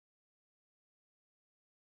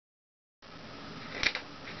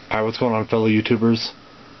Alright, what's going on, fellow YouTubers?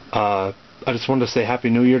 I just wanted to say Happy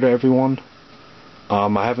New Year to everyone.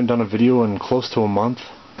 I haven't done a video in close to a month.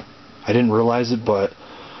 I didn't realize it, but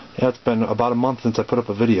yeah, it's been about a month since I put up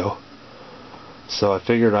a video. So I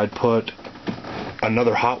figured I'd put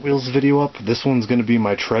another Hot Wheels video up. This one's going to be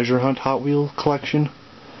my treasure hunt Hot Wheel collection.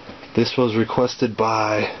 This was requested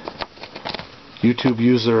by YouTube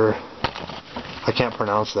user, I can't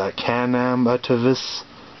pronounce that, CanAm ATVs,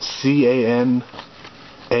 CanAm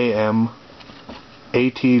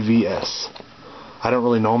ATVs. I don't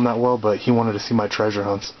really know him that well, but he wanted to see my treasure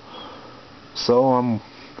hunts. So I'm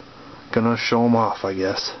gonna show him off, I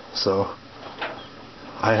guess. So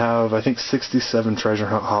I have, I think, 67 treasure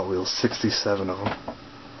hunt Hot Wheels, 67 of them.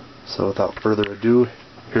 So without further ado,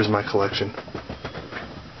 here's my collection.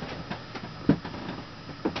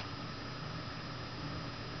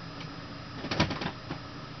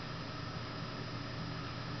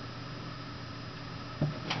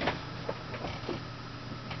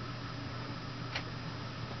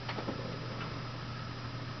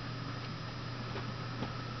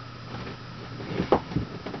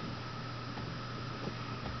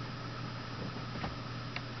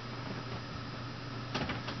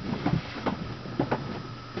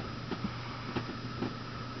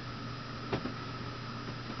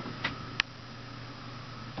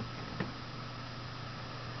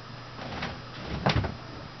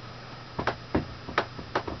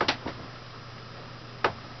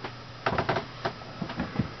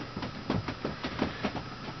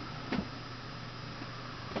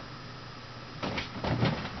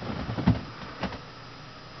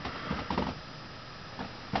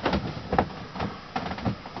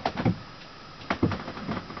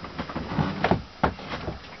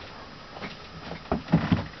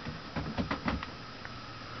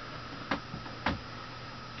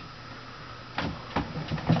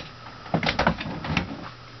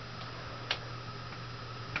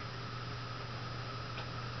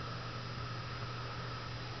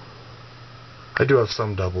 I do have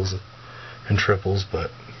some doubles and triples, but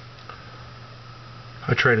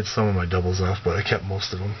I traded some of my doubles off, but I kept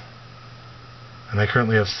most of them. And I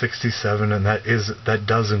currently have 67, and that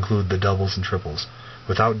does include the doubles and triples.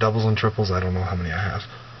 Without doubles and triples, I don't know how many I have.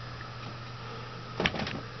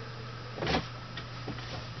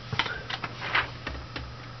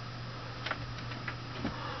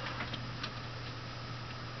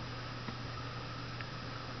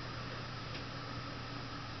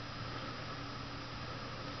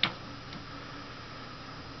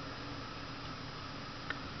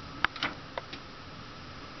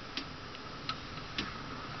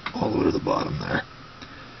 All the way to the bottom there.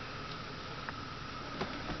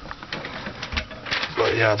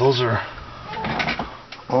 But yeah, those are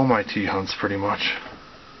all my T hunts pretty much.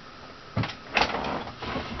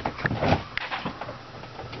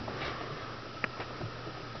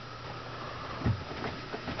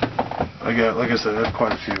 I got, like I said, I have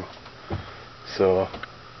quite a few. So,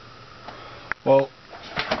 well,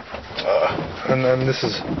 and then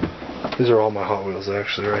these are all my Hot Wheels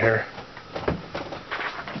actually right here.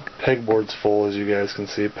 Pegboard's full, as you guys can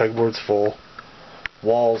see. Pegboard's full.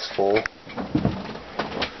 Wall's full.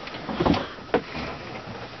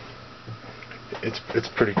 It's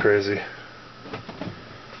pretty crazy.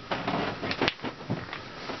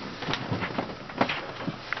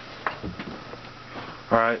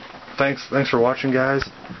 Alright, thanks for watching, guys.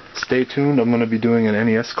 Stay tuned. I'm going to be doing an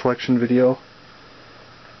NES collection video.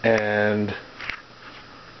 And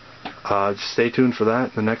stay tuned for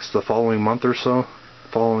that the following month or so.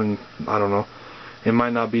 I don't know, it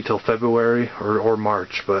might not be till February or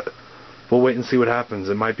March, but we'll wait and see what happens.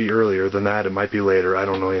 It might be earlier than that, it might be later, I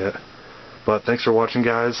don't know yet. But thanks for watching,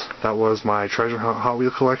 guys. That was my treasure hunt Hot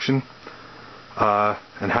Wheel collection,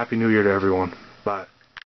 and Happy New Year to everyone. Bye.